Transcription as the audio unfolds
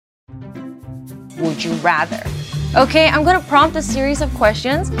would you rather? Okay, I'm gonna prompt a series of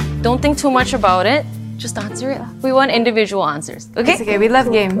questions. Don't think too much about it. Just answer it. We want individual answers. Okay? It's okay, we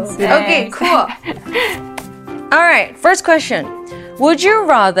love games. Okay, cool. All right, first question. Would you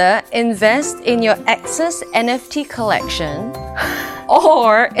rather invest in your ex's NFT collection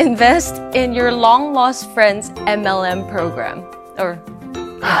or invest in your long-lost friend's MLM program? Or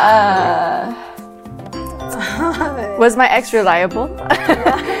Was my ex reliable? were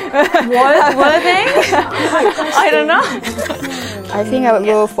they? I don't know. I think I would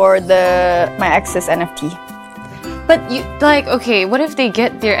go for my ex's NFT. But you okay, what if they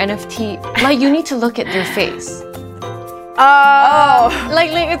get their NFT? Like, you need to look at their face. Oh. Like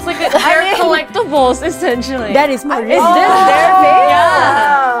it's like they're collectibles essentially. That is more Is this their face?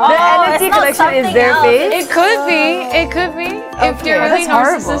 Yeah. The NFT collection is their face? It could be. It could be. If Okay, they're really that's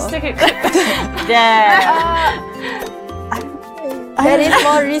horrible. narcissistic, it could be. That is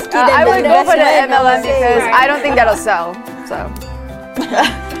more risky than I would go for the investment, I MLM would say. because I don't think that'll sell. So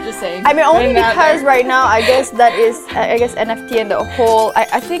Just saying. I mean, only Putting that because there. right now, I guess NFT and the whole,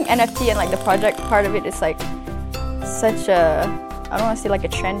 I think NFT and like the project part of it is like such a, I don't want to say like a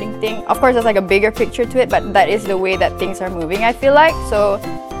trending thing. Of course, there's like a bigger picture to it, but that is the way that things are moving, I feel like. So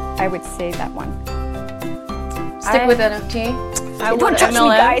I would say that one. Stick with NFT. Don't judge me,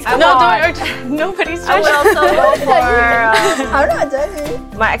 guys. Nobody's I would judging. also go for I'm not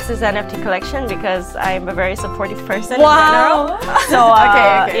judging. my ex's NFT collection because I'm a very supportive person Wow. in general. So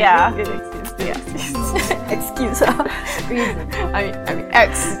okay. yeah. Good excuse. Excuse. I mean,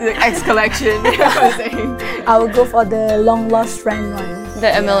 X collection. I was saying. I will go for the long lost friend one. The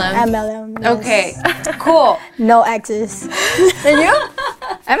MLM. MLM. Yes. Okay, cool. No exes. And you?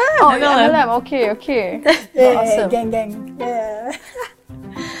 MLM. Oh, MLM. Okay. Yeah, Awesome. gang. Yeah.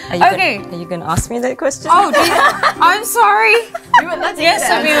 Okay. Are you gonna ask me that question? Oh, I'm sorry. Yes,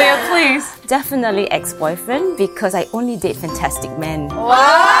 Amelia, please. Definitely ex-boyfriend because I only date fantastic men.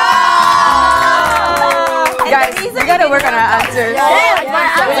 Guys, we gotta work on our answers.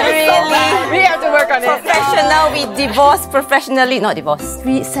 We have to work on it. Professional, we divorced professionally. Not divorced.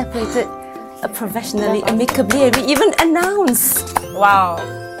 We separated professionally, amicably, and we even announced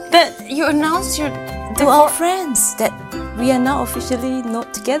That you announced your to our friends that we are now officially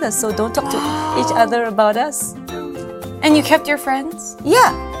not together. So don't talk to each other about us. and you kept your friends.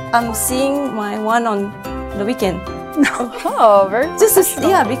 Yeah, I'm seeing my one on the weekend. Oh, very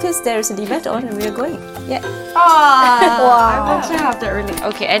Because there is an event on and we are going. Yeah. I have that really.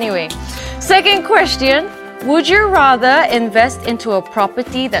 Okay, anyway. Second question. Would you rather invest into a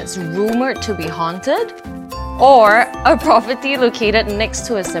property that's rumored to be haunted or a property located next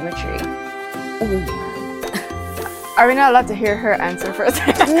to a cemetery? Are we not allowed to hear her answer first?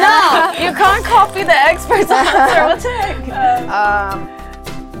 No! You can't copy the expert's answer. What the heck?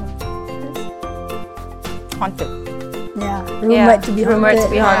 haunted. Yeah. Rumored to be rumored to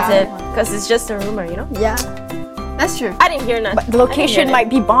be haunted. haunted because it's just a rumor, you know. Yeah. That's true. I didn't hear nothing. But the location might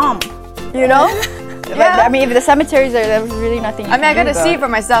be bomb. You know? But, I mean, if the cemeteries are, there's really nothing you I mean, I can do gotta see it about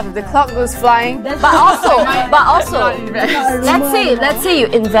for myself. If the clock goes flying, But also, let's say you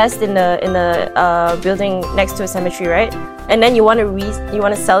invest in a building next to a cemetery, right? And then you want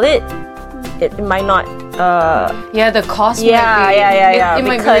to sell it. It might not. Yeah, the cost Yeah. It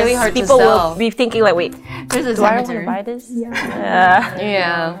might be because really hard people to sell. will be thinking like, wait, there's a do I want to cemetery. buy this?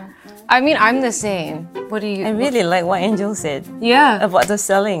 Yeah. I mean, I'm the same. What do you... I really like what Angel said Yeah. about the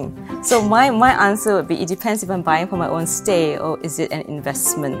selling. So my answer would be, it depends if I'm buying for my own stay or is it an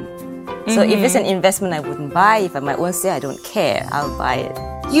investment. So if it's an investment, I wouldn't buy. If I'm my own stay, I don't care. I'll buy it.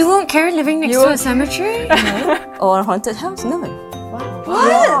 You won't care living next to a cemetery? Or a haunted house? No.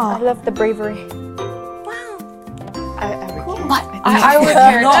 I love the bravery. I would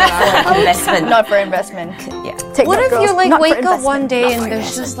care. Not for investment. Not for investment. Yeah. Take What that, if girls. you like Not for wake up investment. one day Not and for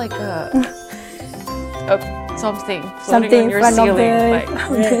there's investment. just like something floating Something on your in front of ceiling?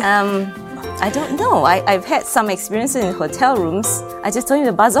 the... I don't know. I've had some experiences in hotel rooms. I just told him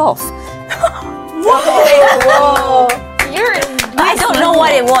to buzz off. I don't know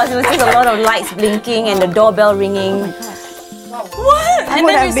what it was. It was just a lot of lights blinking and the doorbell ringing. What? And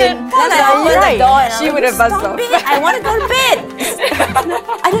then you said, then I opened the door and She would have buzzed off. I want to go to bed.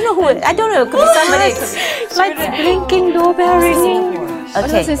 I don't know who. I don't know. It could be somebody. Lights blinking, doorbell ringing.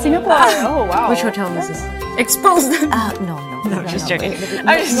 Okay. in Singapore. Oh wow. Which hotel is this? Expose them. No, just joking.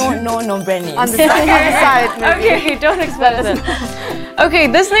 No brand names. On the side. Okay, don't expose them. Okay,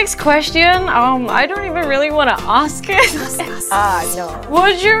 this next question, I don't even really want to ask it. No.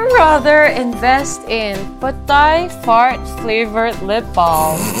 Would you rather invest in petai fart flavored lip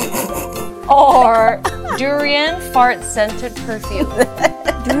balm or durian fart scented perfume?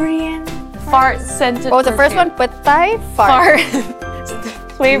 Durian. fart scented. What was the first one? Petai Fart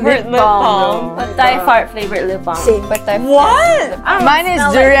fart. flavored lip balm. Thai fart flavored lip balm. Same. Petai What? Mine is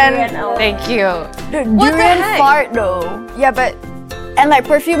durian. Thank you. What the durian heck? fart though. Yeah, but and like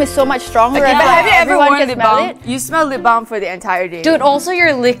perfume is so much stronger. Okay, and but like, have you ever everyone worn can lip smell balm? it? You smell lip balm for the entire day. Dude, also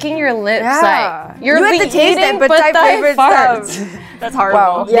you're licking your lips. Yeah. Like, you're You have to taste eating that Thai flavored farts. stuff. That's horrible.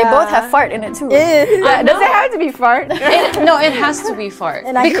 Wow, they both have fart in it too. Does it have to be fart? No, it has to be fart.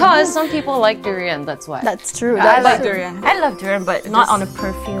 And I- Because some people like durian, that's why. That's true. I That's like durian. I love durian, but not on a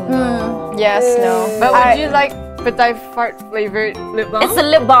perfume. No. Yes, no. But would you like Thai fart flavored lip balm? It's a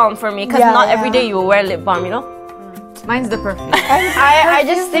lip balm for me because Yeah, not yeah. every day you will wear lip balm, you know? Mine's the perfume. I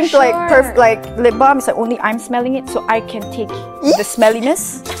just think like like lip balm is like only I'm smelling it, so I can take the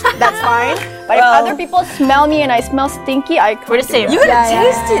smelliness. That's fine. But if other people smell me and I smell stinky, I can't. We're the same. You gotta Yeah,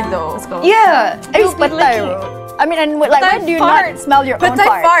 taste it though. Yeah. It's petai. I mean, and like when do you fart. not smell your own Thai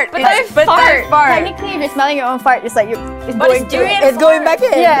fart? fart. Thai fart. Technically, if you're smelling your own fart, it's like it's But going it's durian It's going back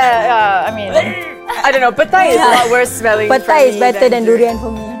in. Yeah, I mean, I don't know. Thai is a lot worse smelling. But for Thai is me better than durian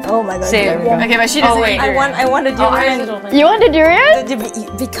for me. Oh my god. Same. Yeah. Okay, but she doesn't wait. eat durian. I want a durian. you want the durian?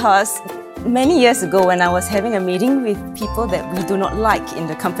 Because many years ago, when I was having a meeting with people that we do not like in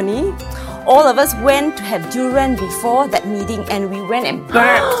the company, all of us went to have durian before that meeting, and we went and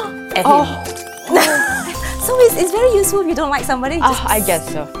burnt at him. So it's very useful if you don't like somebody. Just I guess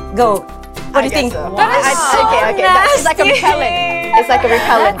so. go. What do you think? Okay, it's like a repellent. It's like a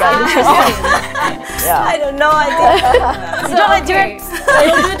repellent, guys. I don't know. I think. You don't like durian? I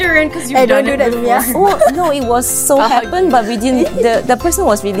don't do durian because you've I done don't do it that. before. Yeah. Oh no, it was so happened, but we didn't. The person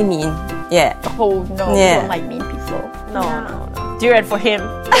was really mean. Yeah. Oh no, Yeah. don't like mean people. No. Durian for him.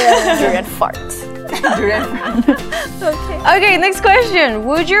 Durian fart. Okay, next question.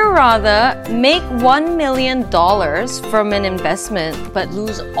 Would you rather make $1 million from an investment but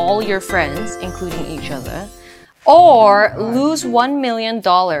lose all your friends, including each other, or lose $1 million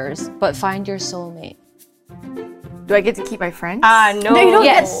but find your soulmate? Do I get to keep my friends? No. No, you don't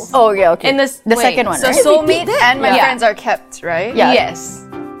Yes. get. Oh, yeah, okay. In this the wait, second one, So right? soulmate and my Yeah. friends are kept, right? Yeah. Yes.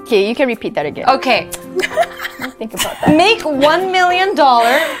 Okay, you can repeat that again. Okay. Think about that. Make $1 million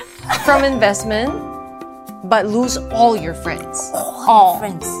from investment but lose all your friends.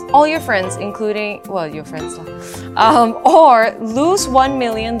 Friends. All your friends, including, well, your friends. Or lose $1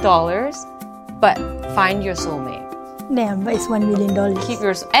 million but find your soulmate. Damn, but it's $1 million. Keep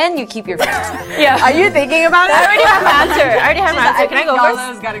yours, and you keep your friends. Are you thinking about it? I already have my answer. Can I go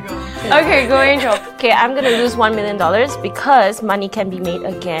first? Gotta go. Okay, go Angel. Okay, I'm gonna lose $1 million because money can be made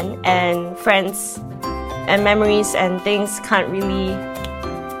again, and friends and memories and things can't really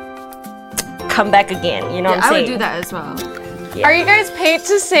come back again. You know what I'm I saying? would do that as well. Are you guys paid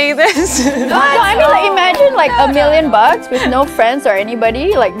to say this? No, I mean, like, imagine like $1 million with no friends or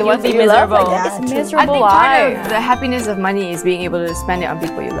anybody, like the ones that be you love. Like, miserable. that's a I miserable think part life. of the happiness of money is being able to spend it on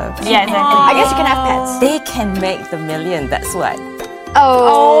people you love. Yeah, exactly. I guess you can have pets. They can make the million. That's what.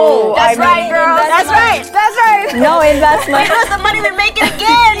 Oh, That's right, girl. That's right. That's right. No investment. Give us the money to make it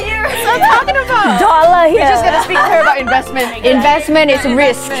again. You're talking about. Dollar here. Just gonna speak to her about investment. Investment is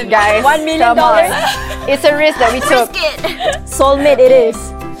risk, guys. $1 million. Come on. It's a risk that we took. Soulmate it is.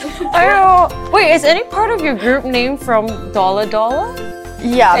 I don't know. Wait, is any part of your group name from Dolla?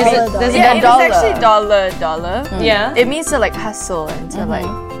 Yeah, Is it- does it Yeah, mean it's actually dollar. Yeah. It means to like hustle and to like,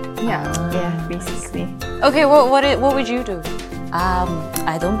 yeah. yeah, basically. Okay, what would you do?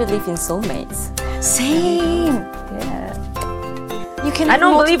 I don't believe in soulmates. Same. You can. I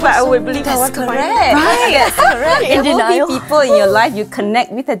don't believe, but I would believe I want to find it. Right. That's correct. There will denial. be people in your life you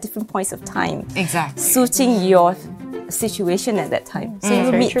connect with at different points of time, Exactly. suiting your situation at that time. So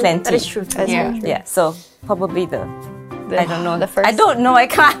you meet plenty. That is true. Yeah. Yeah. So probably I don't know. The first. I don't know. I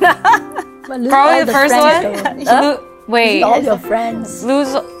can't. But lose Probably all the first friends, one. though. Wait, All your friends.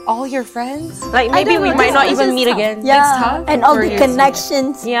 lose all your friends? Like maybe we know, might not this even is meet tough. again. Yeah. And all for the you.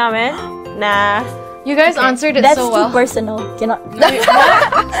 connections. Yeah, man. Nah. You guys answered it That's so too well. personal. Cannot.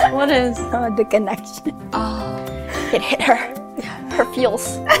 What is? The connection. It hit her. Her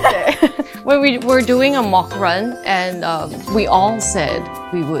feels. When we were doing a mock run, and we all said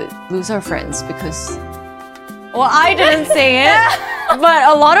we would lose our friends because. Well, I didn't say it, but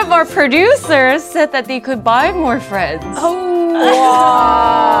a lot of our producers said that they could buy more friends.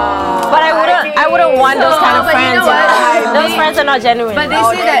 But I wouldn't want those kind of but you friends. know what? Those friends are not genuine. But they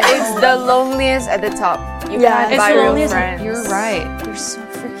say that it's the loneliest at the top. You Yeah. can't It's buy real lonely as- friends. You're right. You're so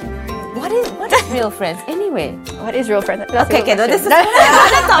freaking right. What is real friends anyway? What is real friend? That's Okay, a real no, this is question.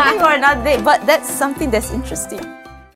 another topic for another day. But that's something that's interesting.